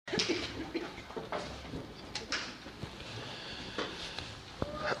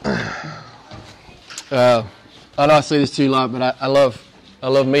I know I say this to you a lot, but I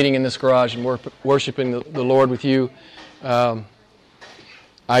love meeting in this garage and worshiping the Lord with you. I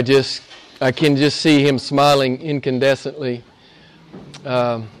can just see Him smiling incandescently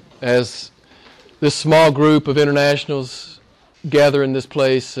as this small group of internationals gather in this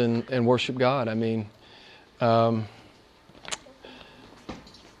place and worship God. I mean, I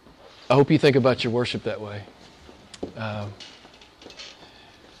hope you think about your worship that way.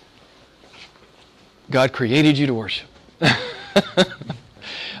 God created you to worship.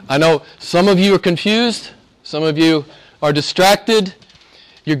 I know some of you are confused. Some of you are distracted.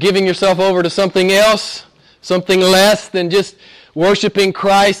 You're giving yourself over to something else, something less than just worshiping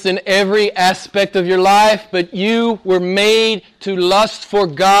Christ in every aspect of your life. But you were made to lust for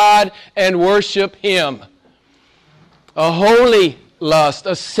God and worship Him. A holy lust,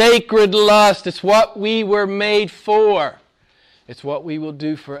 a sacred lust. It's what we were made for. It's what we will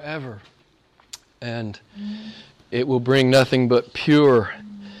do forever. And it will bring nothing but pure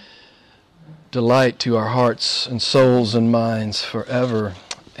delight to our hearts and souls and minds forever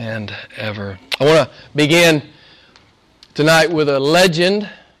and ever. I want to begin tonight with a legend.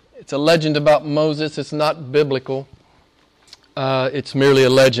 It's a legend about Moses. It's not biblical. It's merely a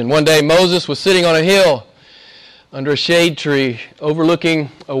legend. One day Moses was sitting on a hill under a shade tree overlooking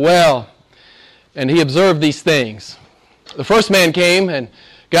a well, and he observed these things. The first man came and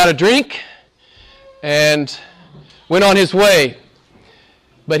got a drink and went on his way.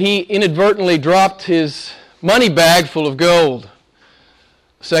 But he inadvertently dropped his money bag full of gold.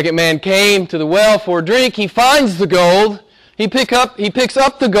 The second man came to the well for a drink. He finds the gold. He picks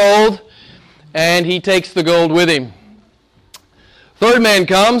up the gold, and he takes the gold with him. Third man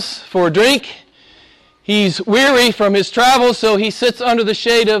comes for a drink. He's weary from his travels, so he sits under the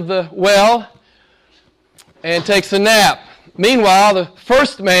shade of the well and takes a nap. Meanwhile, the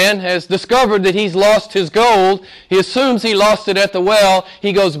first man has discovered that he's lost his gold. He assumes he lost it at the well.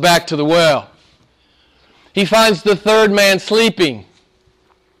 He goes back to the well. He finds the third man sleeping.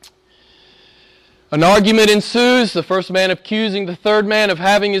 An argument ensues, the first man accusing the third man of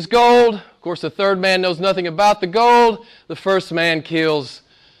having his gold. Of course, the third man knows nothing about the gold. The first man kills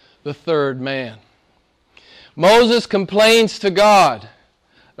the third man. Moses complains to God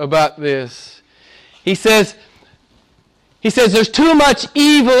about this. He says, there's too much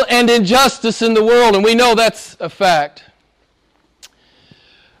evil and injustice in the world, and we know that's a fact.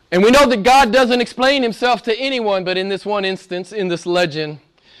 And we know that God doesn't explain Himself to anyone, but in this one instance, in this legend,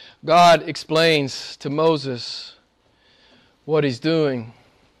 God explains to Moses what He's doing.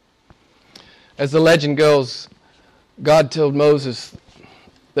 As the legend goes, God told Moses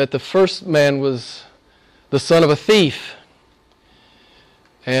that the first man was the son of a thief.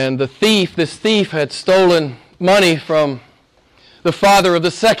 And this thief had stolen money from the father of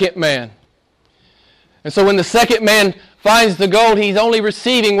the second man. And so when the second man finds the gold, he's only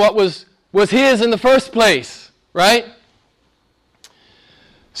receiving what was his in the first place, right?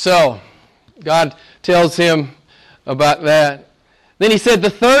 So God tells him about that. Then He said the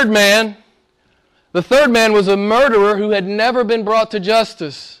third man was a murderer who had never been brought to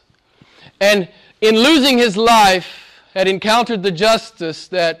justice. And in losing his life, had encountered the justice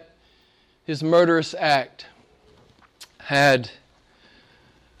that his murderous act had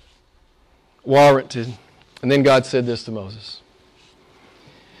warranted. And then God said this to Moses.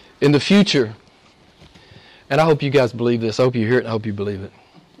 In the future, and I hope you guys believe this, I hope you hear it, and I hope you believe it.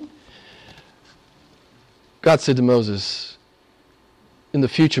 God said to Moses, in the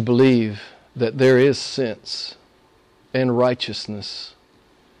future believe that there is sense and righteousness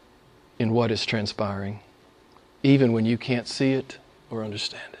in what is transpiring, even when you can't see it or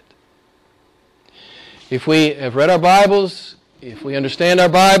understand it. If we have read our Bibles, if we understand our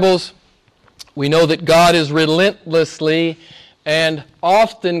Bibles, we know that God is relentlessly and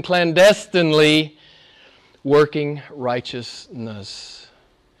often clandestinely working righteousness.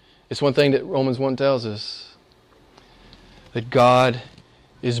 It's one thing that Romans 1 tells us, that God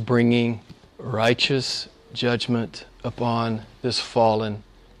is bringing righteous judgment upon this fallen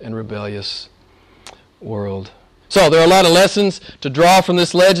and rebellious world. So there are a lot of lessons to draw from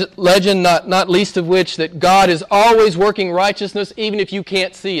this legend, not least of which that God is always working righteousness even if you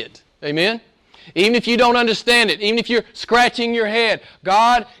can't see it. Amen? Even if you don't understand it, even if you're scratching your head,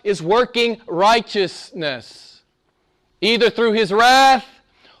 God is working righteousness, either through His wrath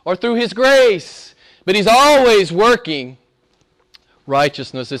or through His grace. But He's always working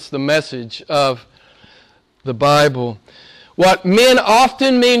righteousness. It's the message of the Bible. What men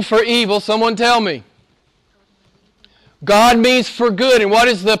often mean for evil, someone tell me. God means for good. And what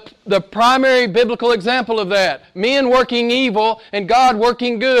is the primary biblical example of that? Men working evil and God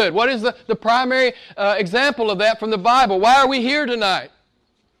working good. What is the primary example of that from the Bible? Why are we here tonight?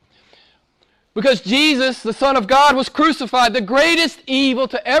 Because Jesus, the Son of God, was crucified, the greatest evil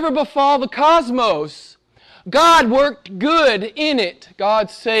to ever befall the cosmos. God worked good in it. God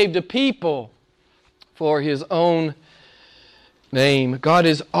saved a people for His own name. God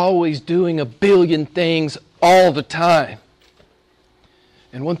is always doing a billion things all the time.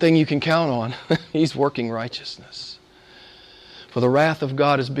 And one thing you can count on, He's working righteousness. For the wrath of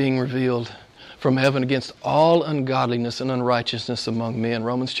God is being revealed from heaven against all ungodliness and unrighteousness among men.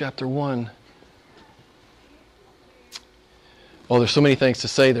 Romans chapter 1. Oh, there's so many things to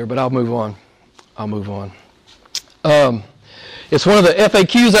say there, but I'll move on. It's one of the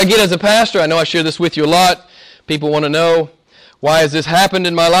FAQs I get as a pastor. I know I share this with you a lot. People want to know, why has this happened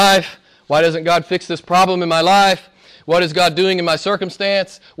in my life? Why doesn't God fix this problem in my life? What is God doing in my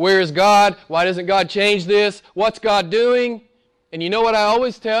circumstance? Where is God? Why doesn't God change this? What's God doing? And you know what I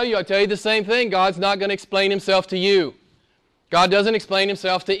always tell you? I tell you the same thing. God's not going to explain Himself to you. God doesn't explain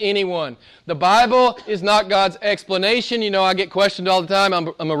Himself to anyone. The Bible is not God's explanation. You know, I get questioned all the time.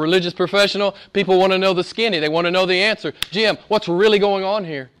 I'm a religious professional. People want to know the skinny. They want to know the answer. Jim, what's really going on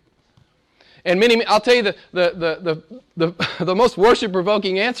here? And I'll tell you the most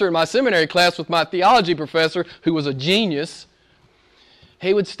worship-provoking answer in my seminary class with my theology professor, who was a genius.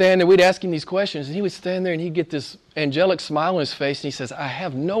 He would stand there, we'd ask him these questions, and he would stand there and he'd get this angelic smile on his face, and he says, I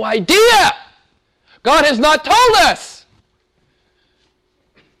have no idea. God has not told us.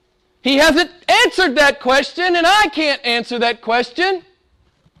 He hasn't answered that question, and I can't answer that question.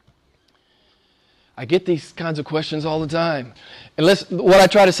 I get these kinds of questions all the time. And what I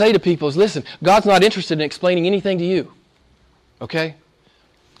try to say to people is, listen, God's not interested in explaining anything to you. Okay?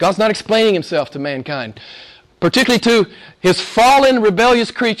 God's not explaining Himself to mankind. Particularly to His fallen,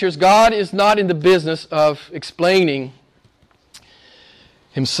 rebellious creatures, God is not in the business of explaining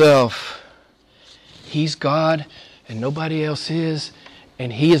Himself. He's God, and nobody else is.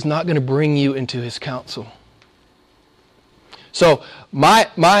 And He is not going to bring you into His counsel. So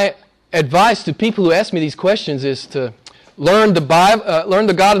my advice to people who ask me these questions is to learn the Bible, learn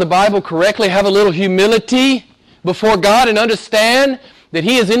the God of the Bible correctly, have a little humility before God, and understand that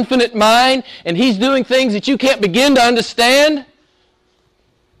He is infinite mind and He's doing things that you can't begin to understand.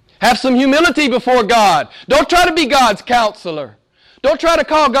 Have some humility before God. Don't try to be God's counselor. Don't try to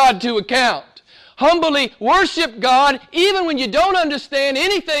call God to account. Humbly worship God even when you don't understand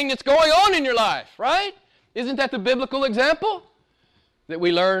anything that's going on in your life, right? Isn't that the biblical example that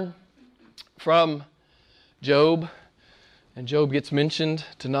we learn from Job? And Job gets mentioned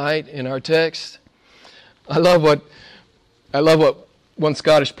tonight in our text. I love what one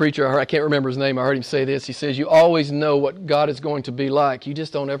Scottish preacher, I can't remember his name, I heard him say this. He says, you always know what God is going to be like. You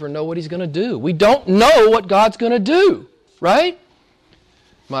just don't ever know what He's going to do. We don't know what God's going to do, right?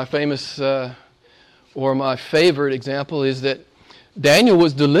 My famous... or my favorite example is that Daniel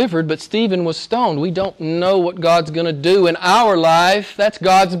was delivered, but Stephen was stoned. We don't know what God's going to do in our life. That's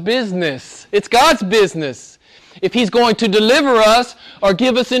God's business. It's God's business. If He's going to deliver us or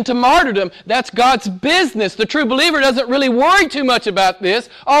give us into martyrdom, that's God's business. The true believer doesn't really worry too much about this.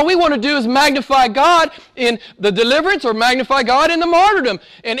 All we want to do is magnify God in the deliverance or magnify God in the martyrdom.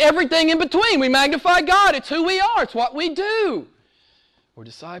 And everything in between, we magnify God. It's who we are. It's what we do. We're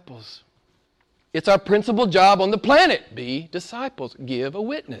disciples. It's our principal job on the planet. Be disciples. Give a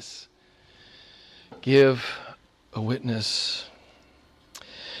witness. Give a witness.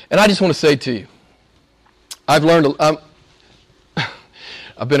 And I just want to say to you, I've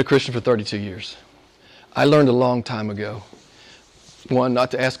been a Christian for 32 years. I learned a long time ago, one,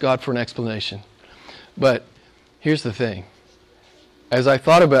 not to ask God for an explanation. But here's the thing. As I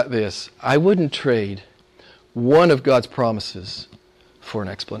thought about this, I wouldn't trade one of God's promises for an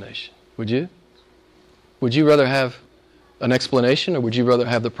explanation. Would you? Would you rather have an explanation, or would you rather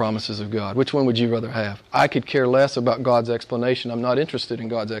have the promises of God? Which one would you rather have? I could care less about God's explanation. I'm not interested in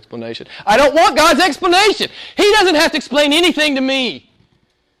God's explanation. I don't want God's explanation. He doesn't have to explain anything to me.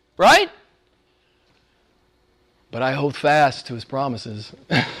 Right? But I hold fast to His promises.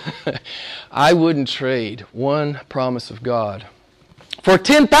 I wouldn't trade one promise of God for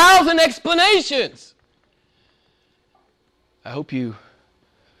 10,000 explanations. I hope you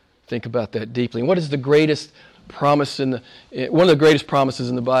think about that deeply. And what is the greatest promise one of the greatest promises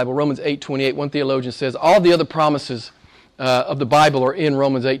in the Bible? Romans 8:28. One theologian says all the other promises of the Bible are in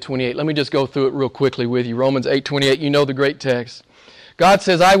Romans 8:28. Let me just go through it real quickly with you. Romans 8:28. You know the great text. God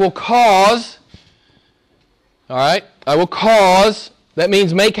says, I will cause That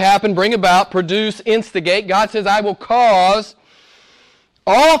means make happen, bring about, produce, instigate. God says, I will cause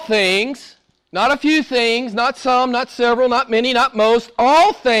all things, not a few things, not some, not several, not many, not most,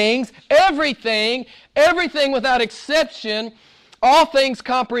 all things, everything without exception, all things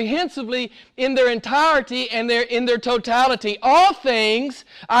comprehensively in their entirety and in their totality. All things,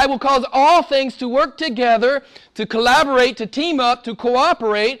 I will cause all things to work together, to collaborate, to team up, to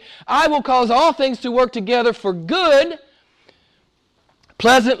cooperate. I will cause all things to work together for good,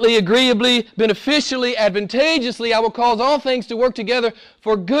 pleasantly, agreeably, beneficially, advantageously. I will cause all things to work together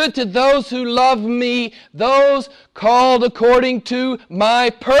for good to those who love me, those called according to my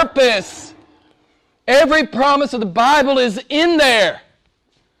purpose. Every promise of the Bible is in there.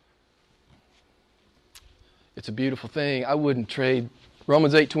 It's a beautiful thing. I wouldn't trade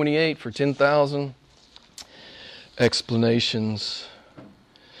Romans 8:28 for 10,000 explanations.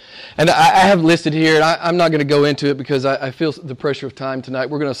 And I have listed here, and I'm not going to go into it because I feel the pressure of time tonight.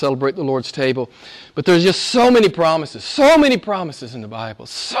 We're going to celebrate the Lord's table. But there's just so many promises in the Bible,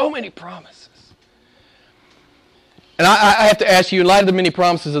 so many promises. And I have to ask you, in light of the many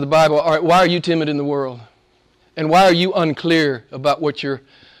promises of the Bible, all right, why are you timid in the world? And why are you unclear about what your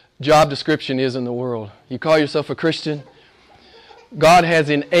job description is in the world? You call yourself a Christian? God has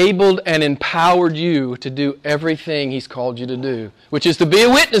enabled and empowered you to do everything He's called you to do, which is to be a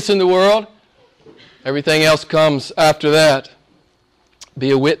witness in the world. Everything else comes after that.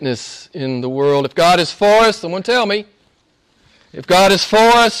 Be a witness in the world. If God is for us, someone tell me. If God is for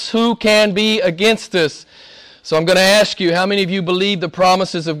us, who can be against us? So I'm going to ask you, how many of you believe the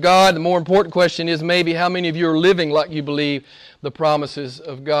promises of God? The more important question is maybe how many of you are living like you believe the promises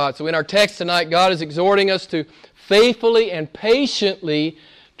of God? So in our text tonight, God is exhorting us to faithfully and patiently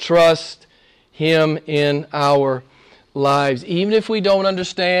trust Him in our lives, even if we don't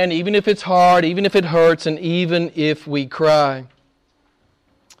understand, even if it's hard, even if it hurts, and even if we cry.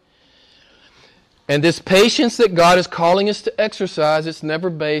 And this patience that God is calling us to exercise, it's never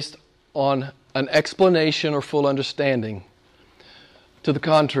based on an explanation or full understanding. To the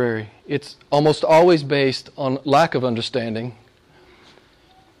contrary, it's almost always based on lack of understanding.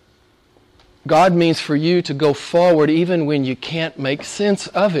 God means for you to go forward even when you can't make sense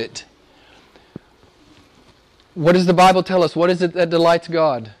of it. What does the Bible tell us? What is it that delights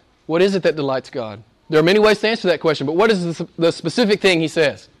God? What is it that delights God? There are many ways to answer that question, but what is the specific thing He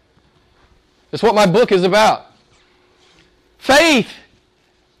says? That's what my book is about. Faith.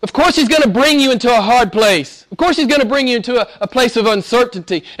 Of course He's going to bring you into a hard place. Of course He's going to bring you into a place of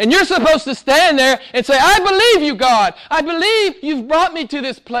uncertainty. And you're supposed to stand there and say, I believe you, God. I believe you've brought me to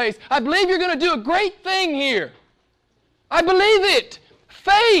this place. I believe you're going to do a great thing here. I believe it.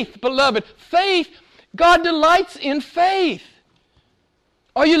 Faith, beloved. Faith. God delights in faith.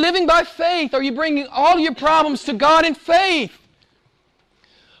 Are you living by faith? Are you bringing all your problems to God in faith?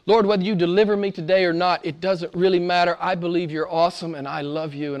 Lord, whether you deliver me today or not, it doesn't really matter. I believe you're awesome, and I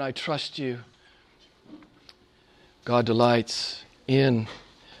love you, and I trust you. God delights in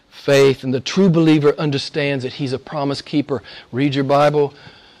faith, and the true believer understands that He's a promise keeper. Read your Bible,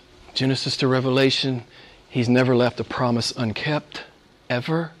 Genesis to Revelation. He's never left a promise unkept,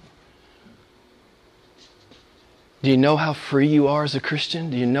 ever. Do you know how free you are as a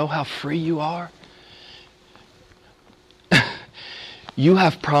Christian? Do you know how free you are? You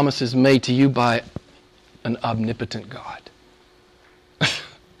have promises made to you by an omnipotent God.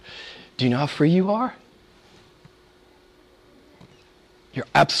 Do you know how free you are? You're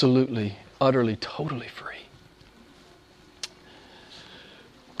absolutely, utterly, totally free.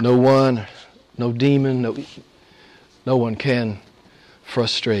 No one, no demon, no one can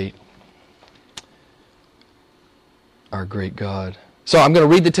frustrate our great God. So I'm going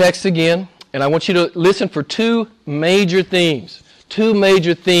to read the text again, and I want you to listen for two major themes. Two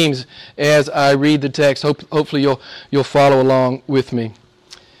major themes as I read the text. Hopefully you'll follow along with me.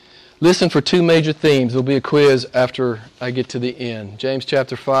 Listen for two major themes. There'll be a quiz after I get to the end. James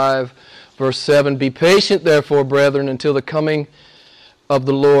chapter 5, verse 7. Be patient, therefore, brethren, until the coming of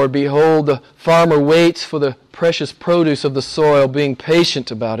the Lord. Behold, the farmer waits for the precious produce of the soil, being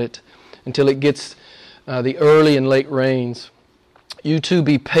patient about it until it gets the early and late rains. You too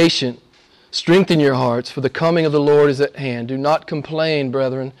be patient. Strengthen your hearts, for the coming of the Lord is at hand. Do not complain,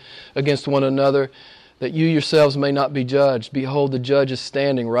 brethren, against one another, that you yourselves may not be judged. Behold, the judge is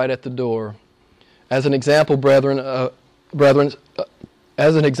standing right at the door. As an example, brethren, of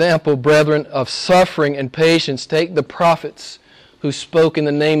suffering and patience, take the prophets who spoke in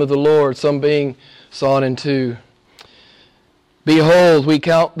the name of the Lord, some being sawn in two. Behold, we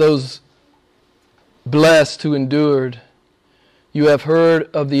count those blessed who endured. You have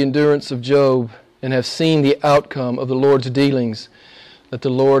heard of the endurance of Job and have seen the outcome of the Lord's dealings that the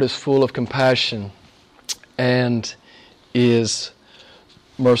Lord is full of compassion and is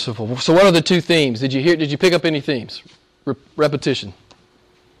merciful. So what are the two themes? Did you pick up any themes? Repetition.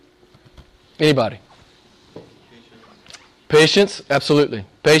 Anybody? Patience, absolutely.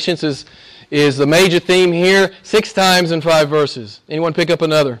 Patience is the major theme here, 6 times in 5 verses. Anyone pick up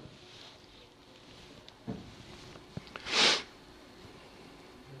another?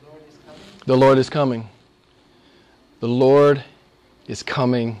 The Lord is coming. The Lord is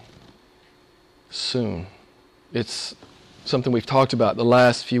coming soon. It's something we've talked about the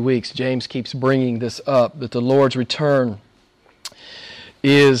last few weeks. James keeps bringing this up, that the Lord's return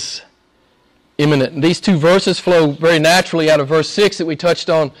is imminent. And these 2 verses flow very naturally out of verse 6 that we touched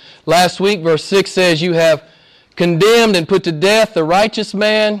on last week. Verse 6 says, "You have condemned and put to death the righteous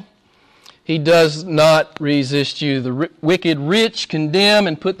man. He does not resist you. The wicked rich condemn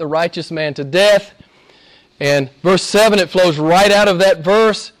and put the righteous man to death." And verse 7, it flows right out of that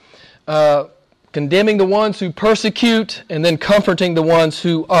verse, condemning the ones who persecute and then comforting the ones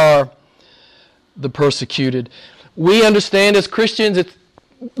who are the persecuted. We understand as Christians,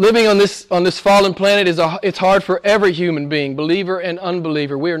 living on this fallen planet it's hard for every human being, believer and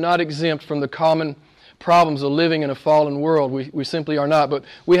unbeliever. We are not exempt from the common problems of living in a fallen world. We simply are not. But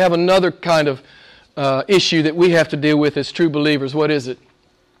we have another kind of issue that we have to deal with as true believers. What is it?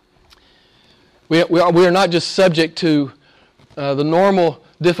 We are not just subject to the normal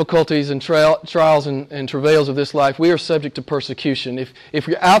difficulties and trials and travails of this life. We are subject to persecution. If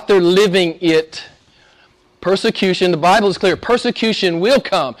you're out there living it, persecution, the Bible is clear, persecution will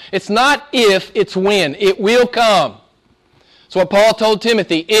come. It's not if, it's when. It will come. That's what Paul told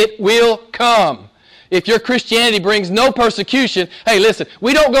Timothy. It will come. If your Christianity brings no persecution, hey, listen,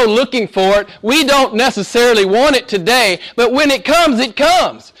 we don't go looking for it. We don't necessarily want it today, but when it comes, it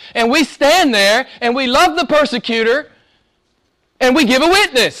comes. And we stand there and we love the persecutor and we give a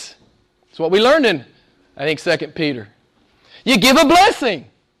witness. That's what we learned in, I think, 2 Peter. You give a blessing.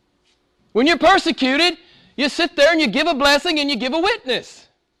 When you're persecuted, you sit there and you give a blessing and you give a witness.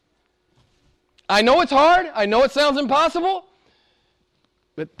 I know it's hard. I know it sounds impossible.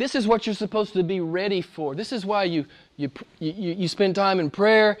 But this is what you're supposed to be ready for. This is why you spend time in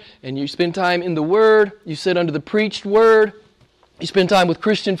prayer and you spend time in the Word. You sit under the preached Word. You spend time with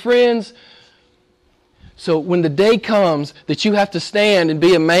Christian friends. So when the day comes that you have to stand and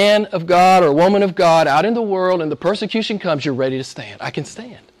be a man of God or a woman of God out in the world and the persecution comes, you're ready to stand. I can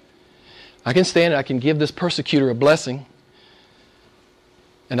stand. I can stand and I can give this persecutor a blessing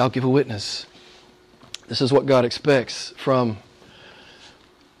and I'll give a witness. This is what God expects from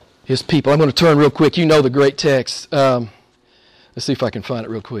His people. I'm going to turn real quick. You know the great text. Let's see if I can find it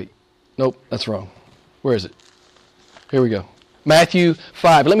real quick. Nope, that's wrong. Where is it? Here we go. Matthew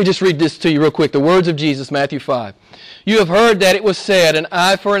 5. Let me just read this to you real quick. The words of Jesus, Matthew 5. "You have heard that it was said, an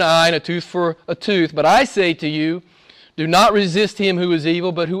eye for an eye and a tooth for a tooth. But I say to you, do not resist him who is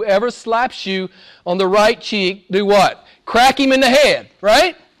evil, but whoever slaps you on the right cheek, do what? Crack him in the head,"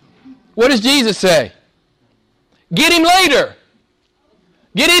 right? What does Jesus say? Get him later.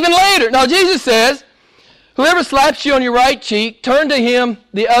 Get even later. Now Jesus says, whoever slaps you on your right cheek, turn to him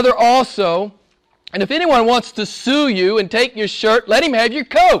the other also. And if anyone wants to sue you and take your shirt, let him have your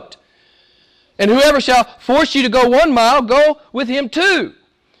coat. And whoever shall force you to go 1 mile, go with him 2.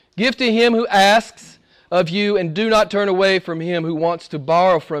 Give to him who asks of you, and do not turn away from him who wants to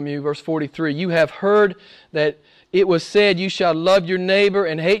borrow from you. Verse 43, "You have heard that it was said, you shall love your neighbor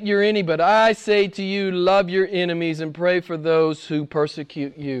and hate your enemy, but I say to you, love your enemies and pray for those who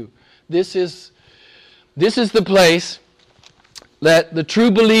persecute you." This is the place that the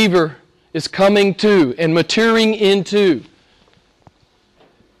true believer is coming to and maturing into.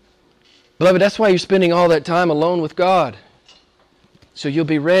 Beloved, that's why you're spending all that time alone with God. So you'll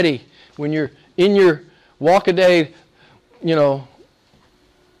be ready when you're in your walk-a-day,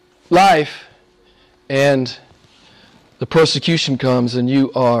 life, and the persecution comes, and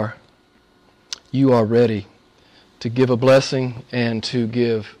you are ready to give a blessing and to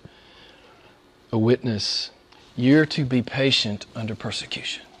give a witness. You're to be patient under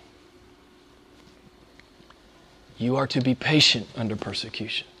persecution. You are to be patient under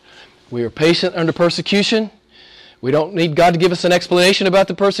persecution. We are patient under persecution. We don't need God to give us an explanation about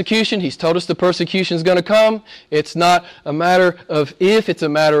the persecution. He's told us the persecution is going to come. It's not a matter of if, it's a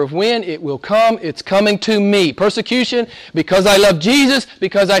matter of when. It will come. It's coming to me. Persecution, because I love Jesus,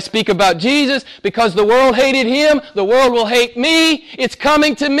 because I speak about Jesus, because the world hated him, the world will hate me. It's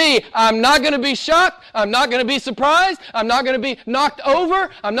coming to me. I'm not going to be shocked. I'm not going to be surprised. I'm not going to be knocked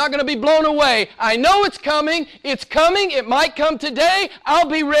over. I'm not going to be blown away. I know it's coming. It's coming. It might come today. I'll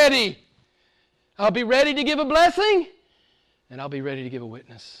be ready. I'll be ready to give a blessing, and I'll be ready to give a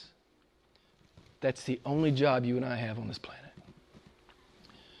witness. That's the only job you and I have on this planet.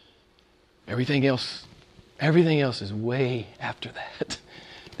 Everything else is way after that.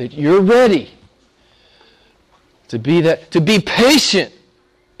 That you're ready to be patient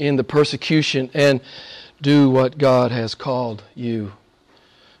in the persecution and do what God has called you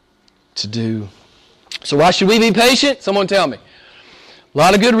to do. So why should we be patient? Someone tell me. A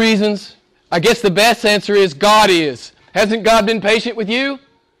lot of good reasons. I guess the best answer is God is. Hasn't God been patient with you?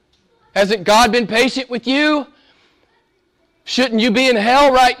 Hasn't God been patient with you? Shouldn't you be in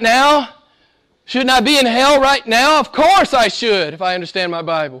hell right now? Shouldn't I be in hell right now? Of course I should, if I understand my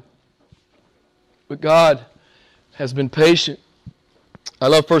Bible. But God has been patient. I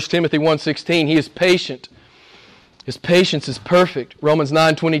love 1 Timothy 1:16. He is patient. His patience is perfect. Romans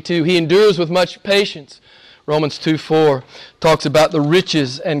 9:22. He endures with much patience. Romans 2:4 talks about the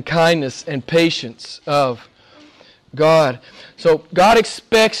riches and kindness and patience of God. So God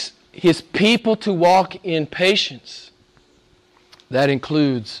expects His people to walk in patience. That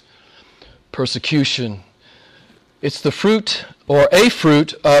includes persecution. It's the fruit or a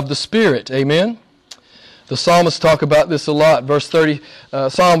fruit of the Spirit. Amen? The psalmists talk about this a lot. Verse 30,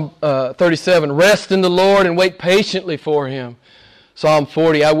 Psalm 37, rest in the Lord and wait patiently for Him. Psalm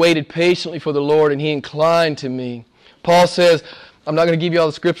 40, I waited patiently for the Lord and He inclined to me. Paul says, I'm not going to give you all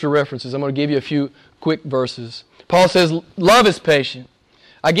the scripture references. I'm going to give you a few quick verses. Paul says, love is patient.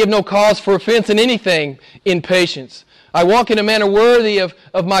 I give no cause for offense in anything in patience. I walk in a manner worthy of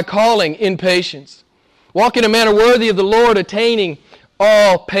my calling in patience. Walk in a manner worthy of the Lord, attaining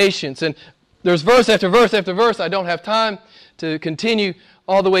all patience. And there's verse after verse after verse. I don't have time to continue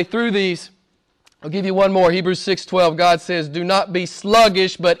all the way through these. I'll give you one more. Hebrews 6:12. God says, do not be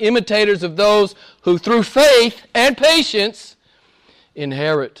sluggish, but imitators of those who through faith and patience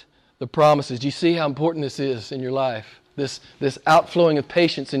inherit the promises. Do you see how important this is in your life? This outflowing of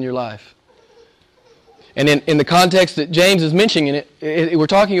patience in your life. And in the context that James is mentioning it, we're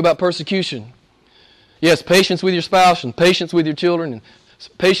talking about persecution. Yes, patience with your spouse and patience with your children and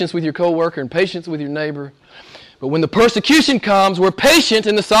patience with your coworker and patience with your neighbor. But when the persecution comes, we're patient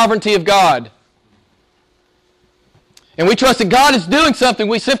in the sovereignty of God. And we trust that God is doing something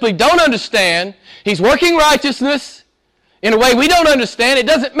we simply don't understand. He's working righteousness in a way we don't understand. It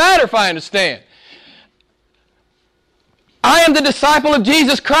doesn't matter if I understand. I am the disciple of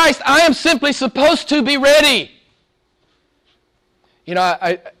Jesus Christ. I am simply supposed to be ready. You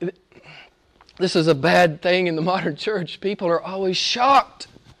know, this is a bad thing in the modern church. People are always shocked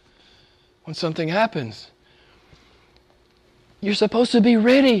when something happens. You're supposed to be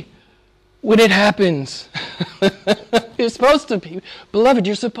ready when it happens. You're supposed to be. Beloved,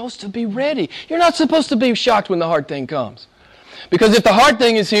 you're supposed to be ready. You're not supposed to be shocked when the hard thing comes. Because if the hard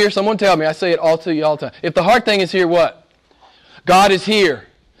thing is here, someone tell me, I say it all to you all the time. If the hard thing is here, what? God is here.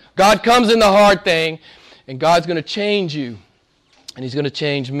 God comes in the hard thing, and God's going to change you. And He's going to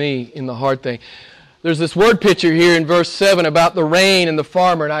change me in the hard thing. There's this word picture here in verse 7 about the rain and the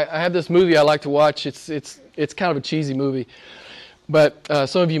farmer. And I have this movie I like to watch. It's kind of a cheesy movie. But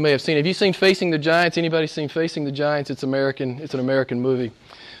some of you may have seen it. Have you seen Facing the Giants? Anybody seen Facing the Giants? It's American. It's an American movie.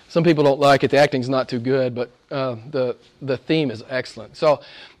 Some people don't like it. The acting's not too good, but the theme is excellent. So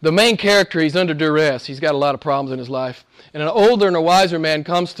the main character, he's under duress. He's got a lot of problems in his life. And an older and a wiser man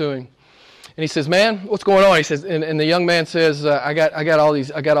comes to him, and he says, "Man, what's going on?" He says, and the young man says, "I got all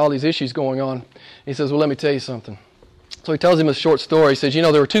these issues going on." And he says, "Well, let me tell you something." So he tells him a short story. He says, "You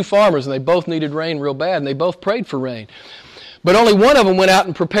know, there were two farmers, and they both needed rain real bad, and they both prayed for rain. But only one of them went out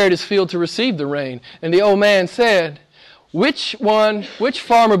and prepared his field to receive the rain. And the old man said, which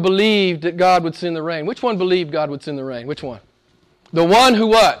farmer believed that God would send the rain? Which one believed God would send the rain? Which one? The one who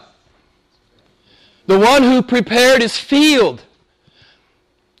what? The one who prepared his field.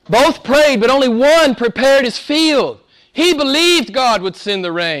 Both prayed, but only one prepared his field. He believed God would send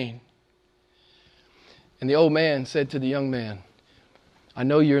the rain." And the old man said to the young man, "I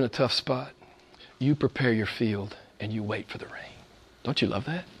know you're in a tough spot. You prepare your field and you wait for the rain." Don't you love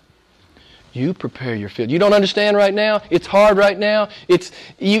that? You prepare your field. You don't understand right now. It's hard right now. It's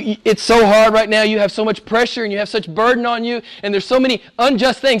so hard right now. You have so much pressure and you have such burden on you, and there's so many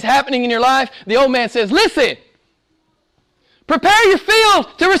unjust things happening in your life. The old man says, "Listen, prepare your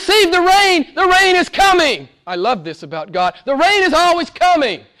field to receive the rain. The rain is coming." I love this about God. The rain is always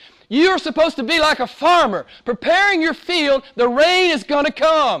coming. You're supposed to be like a farmer, preparing your field. The rain is going to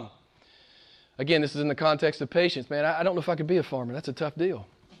come. Again, this is in the context of patience. Man, I don't know if I could be a farmer. That's a tough deal.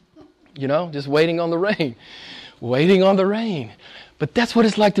 You know, just waiting on the rain. Waiting on the rain. But that's what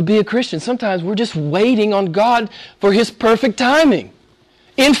it's like to be a Christian. Sometimes we're just waiting on God for His perfect timing.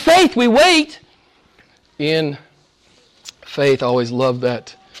 In faith we wait. In faith. I always loved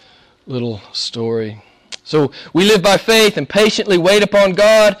that little story. So we live by faith and patiently wait upon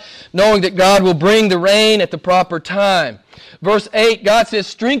God, knowing that God will bring the rain at the proper time. Verse 8, God says,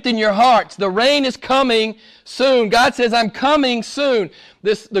 strengthen your hearts. The rain is coming soon. God says, I'm coming soon.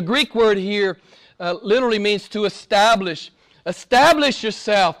 The Greek word here literally means to establish. Establish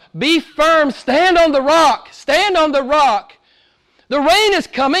yourself. Be firm. Stand on the rock. Stand on the rock. The rain is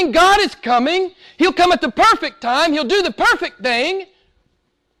coming. God is coming. He'll come at the perfect time. He'll do the perfect thing.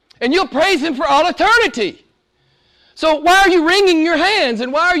 And you'll praise Him for all eternity. So why are you wringing your hands?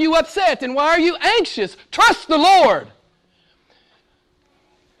 And why are you upset? And why are you anxious? Trust the Lord.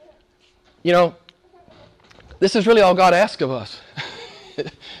 You know, this is really all God asks of us.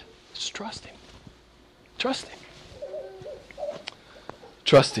 Just trust Him. Trust Him.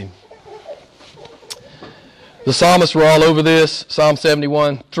 Trust Him. The psalmists were all over this. Psalm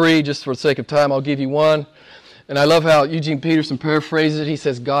 71:3, just for the sake of time, I'll give you one. And I love how Eugene Peterson paraphrases it. He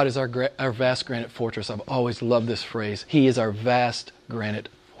says, God is our vast granite fortress. I've always loved this phrase. He is our vast granite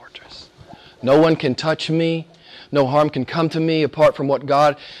fortress. No one can touch me. No harm can come to me apart from what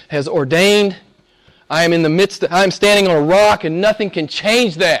God has ordained. I am standing on a rock, and nothing can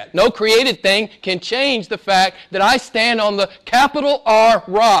change that. No created thing can change the fact that I stand on the capital R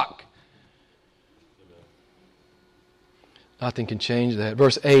rock. Nothing can change that.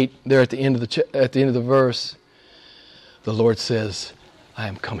 Verse 8, there at the end of the verse, the Lord says, I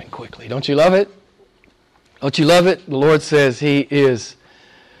am coming quickly. Don't you love it? Don't you love it? The Lord says He is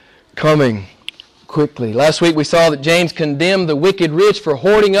coming quickly. Last week we saw that James condemned the wicked rich for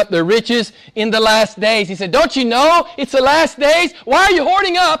hoarding up their riches in the last days. He said, don't you know it's the last days? Why are you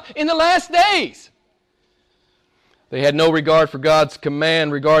hoarding up in the last days? They had no regard for God's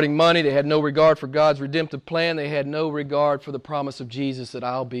command regarding money. They had no regard for God's redemptive plan. They had no regard for the promise of Jesus that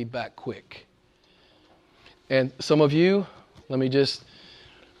I'll be back quick. And some of you, it's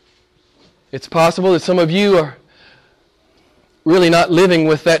possible that some of you are really not living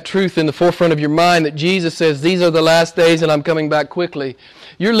with that truth in the forefront of your mind that Jesus says, these are the last days and I'm coming back quickly.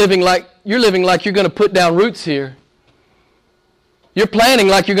 You're living like you're going to put down roots here. You're planning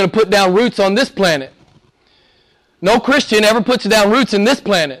like you're going to put down roots on this planet. No Christian ever puts down roots on this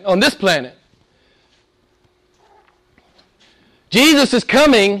planet. Jesus is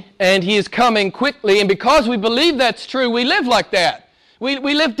coming, and He is coming quickly, and because we believe that's true, we live like that. We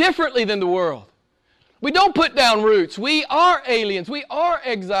live differently than the world. We don't put down roots. We are aliens. We are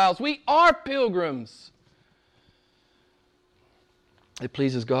exiles. We are pilgrims. It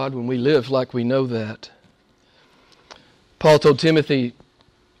pleases God when we live like we know that. Paul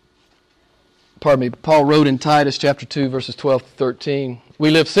wrote in Titus chapter 2, verses 12 to 13, we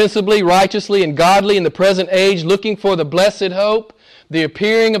live sensibly, righteously, and godly in the present age, looking for the blessed hope, the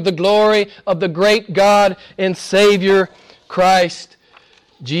appearing of the glory of the great God and Savior, Christ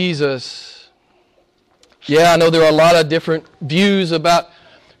Jesus. Yeah, I know there are a lot of different views about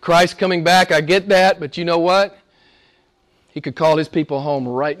Christ coming back. I get that, but you know what? He could call His people home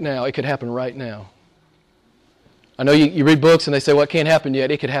right now. It could happen right now. I know you read books and they say, well, it can't happen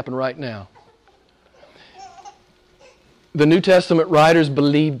yet. It could happen right now. The New Testament writers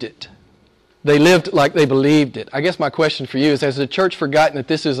believed it. They lived like they believed it. I guess my question for you is, has the church forgotten that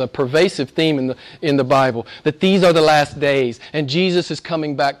this is a pervasive theme in the Bible? That these are the last days and Jesus is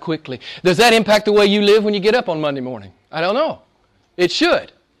coming back quickly. Does that impact the way you live when you get up on Monday morning? I don't know. It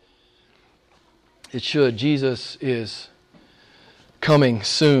should. It should. Jesus is coming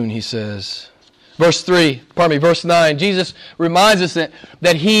soon, He says. Verse 9, Jesus reminds us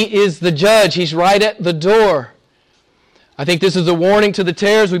that He is the judge. He's right at the door. I think this is a warning to the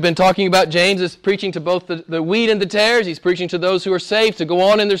tares. We've been talking about James is preaching to both the wheat and the tares. He's preaching to those who are saved to go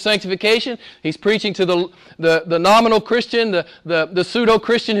on in their sanctification. He's preaching to the nominal Christian, the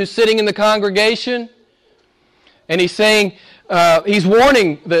pseudo-Christian who's sitting in the congregation. And he's saying, he's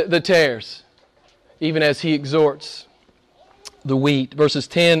warning the tares, even as he exhorts the wheat. Verses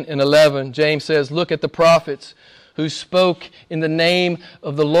 10 and 11, James says, look at the prophets who spoke in the name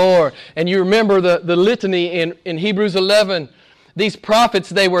of the Lord. And you remember the litany in Hebrews 11. These prophets,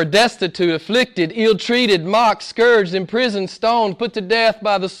 they were destitute, afflicted, ill-treated, mocked, scourged, imprisoned, stoned, put to death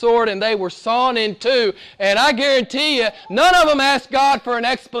by the sword, and they were sawn in two. And I guarantee you, none of them asked God for an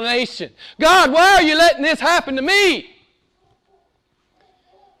explanation. God, why are you letting this happen to me?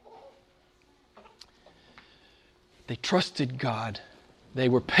 They trusted God. They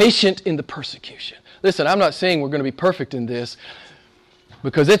were patient in the persecution. Listen, I'm not saying we're going to be perfect in this,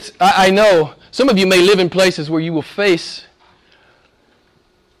 because I know some of you may live in places where you will face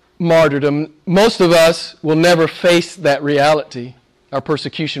martyrdom. Most of us will never face that reality. Our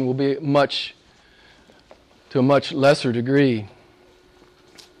persecution will be much to a much lesser degree.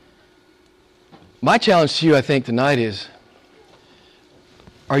 My challenge to you, I think, tonight is,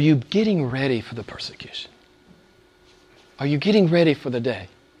 are you getting ready for the persecution? Are you getting ready for the day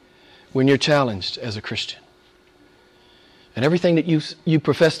when you're challenged as a Christian? And everything that you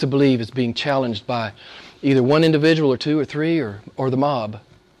profess to believe is being challenged by either one individual or two or three or the mob.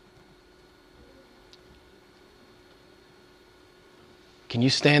 Can you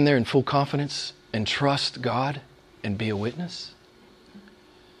stand there in full confidence and trust God and be a witness?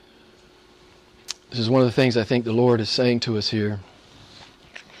 This is one of the things I think the Lord is saying to us here.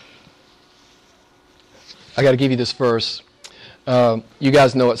 I got to give you this verse. You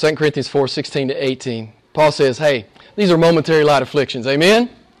guys know it. 2 Corinthians 4:16-18. Paul says, hey, these are momentary light afflictions. Amen?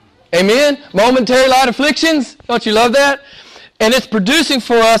 Amen? Momentary light afflictions. Don't you love that? And it's producing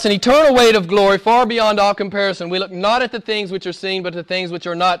for us an eternal weight of glory far beyond all comparison. We look not at the things which are seen, but the things which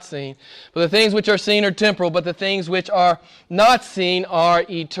are not seen. For the things which are seen are temporal, but the things which are not seen are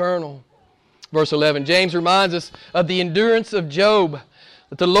eternal. Verse 11, James reminds us of the endurance of Job,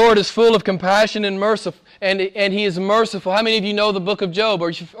 that the Lord is full of compassion and merciful, and He is merciful. How many of you know the book of Job? Are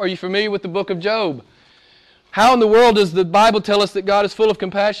you familiar with the book of Job? How in the world does the Bible tell us that God is full of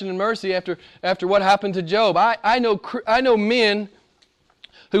compassion and mercy after what happened to Job? I know men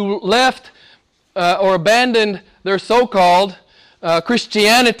who left or abandoned their so-called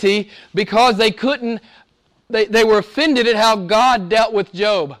Christianity because they were offended at how God dealt with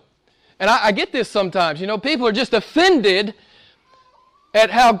Job. And I get this sometimes. You know, people are just offended at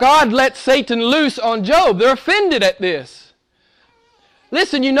how God let Satan loose on Job. They're offended at this.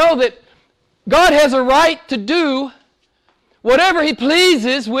 Listen, you know that God has a right to do whatever He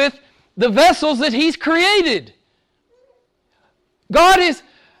pleases with the vessels that He's created.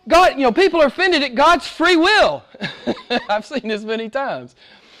 People are offended at God's free will. I've seen this many times.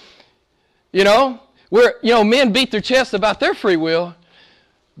 Men beat their chests about their free will,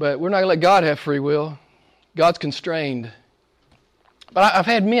 but we're not going to let God have free will. God's constrained. But I've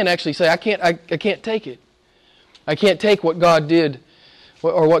had men actually say, I can't take it. I can't take what God did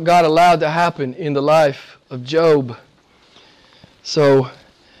or what God allowed to happen in the life of Job.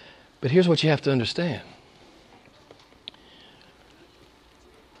 But here's what you have to understand.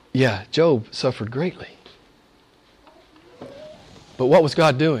 Yeah, Job suffered greatly. But what was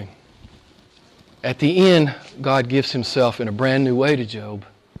God doing? At the end, God gives Himself in a brand new way to Job.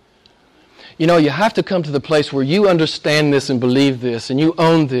 You know, you have to come to the place where you understand this and believe this and you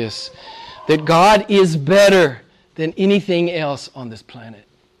own this, that God is better than anything else on this planet.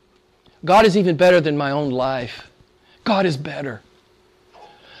 God is even better than my own life. God is better.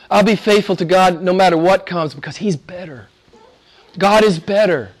 I'll be faithful to God no matter what comes because He's better. God is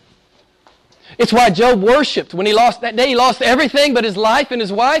better. It's why Job worshipped. When he lost everything but his life and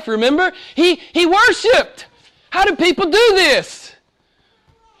his wife, remember? He worshipped. How do people do this?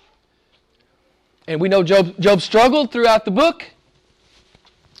 And we know Job struggled throughout the book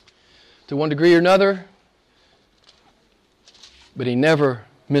to one degree or another, but he never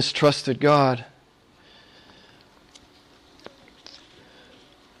mistrusted God.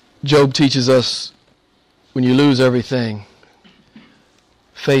 Job teaches us when you lose everything,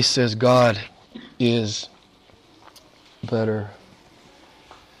 faith says God is better.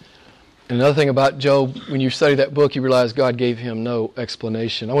 And another thing about Job, when you study that book, you realize God gave him no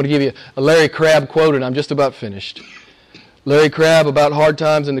explanation. I want to give you a Larry Crabb quote, and I'm just about finished. Larry Crabb, about hard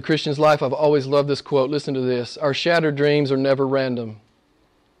times in the Christian's life, I've always loved this quote. Listen to this. Our shattered dreams are never random.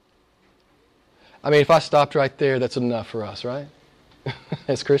 I mean, if I stopped right there, that's enough for us, right?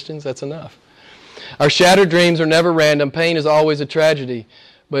 As Christians, that's enough. Our shattered dreams are never random. Pain is always a tragedy,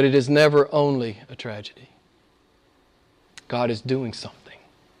 but it is never only a tragedy. God is doing something.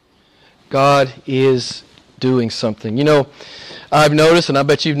 God is doing something. You know, I've noticed, and I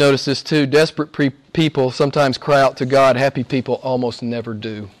bet you've noticed this too, desperate people sometimes cry out to God. Happy people almost never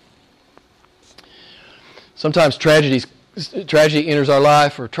do. Sometimes tragedy enters our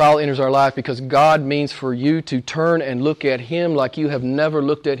life or trial enters our life because God means for you to turn and look at Him like you have never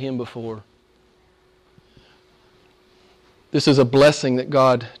looked at Him before. This is a blessing that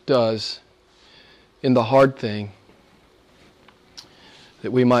God does in the hard thing,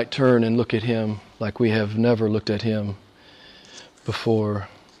 that we might turn and look at Him like we have never looked at Him before.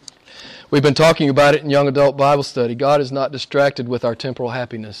 We've been talking about it in Young Adult Bible Study. God is not distracted with our temporal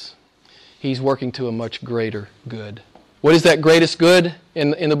happiness. He's working to a much greater good. What is that greatest good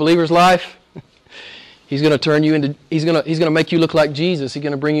in the believer's life? He's going to turn you into, He's going to make you look like Jesus. He's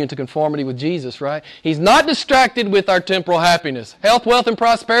going to bring you into conformity with Jesus, right? He's not distracted with our temporal happiness. Health, wealth, and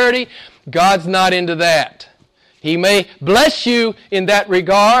prosperity, God's not into that. He may bless you in that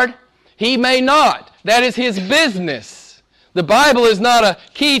regard. He may not. That is His business. The Bible is not a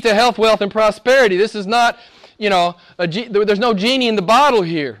key to health, wealth, and prosperity. This is not, there's no genie in the bottle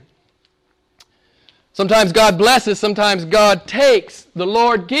here. Sometimes God blesses, sometimes God takes. The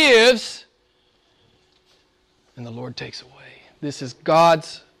Lord gives, and the Lord takes away. This is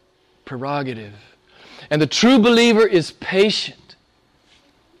God's prerogative. And the true believer is patient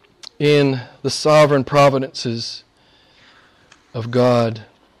in the sovereign providences of God.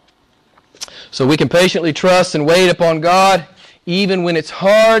 So we can patiently trust and wait upon God even when it's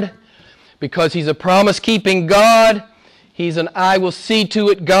hard, because He's a promise-keeping God. He's an I will see to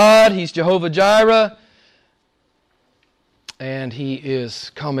it God. He's Jehovah Jireh. And He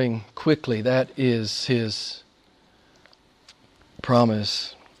is coming quickly. That is His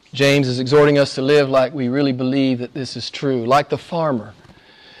promise. James is exhorting us to live like we really believe that this is true. Like the farmer.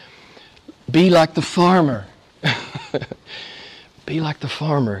 Be like the farmer. Be like the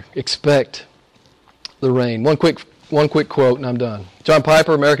farmer. Expect the rain. One quick quote and I'm done. John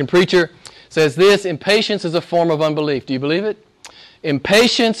Piper, American preacher, says this: impatience is a form of unbelief. Do you believe it?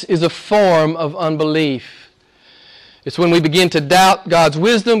 Impatience is a form of unbelief. It's when we begin to doubt God's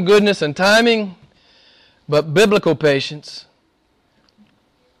wisdom, goodness, and timing. But biblical patience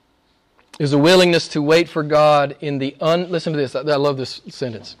is a willingness to wait for God in the listen to this. I love this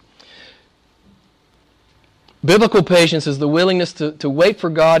sentence. Biblical patience is the willingness to wait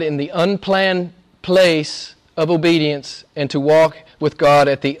for God in the unplanned place of obedience and to walk with God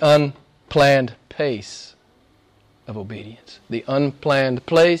at the unplanned pace of obedience. The unplanned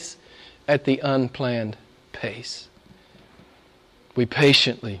place at the unplanned pace. We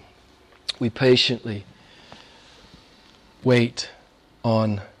patiently wait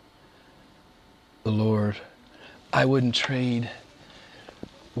on the Lord. I wouldn't trade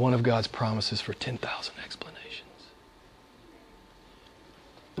one of God's promises for 10,000 explanations.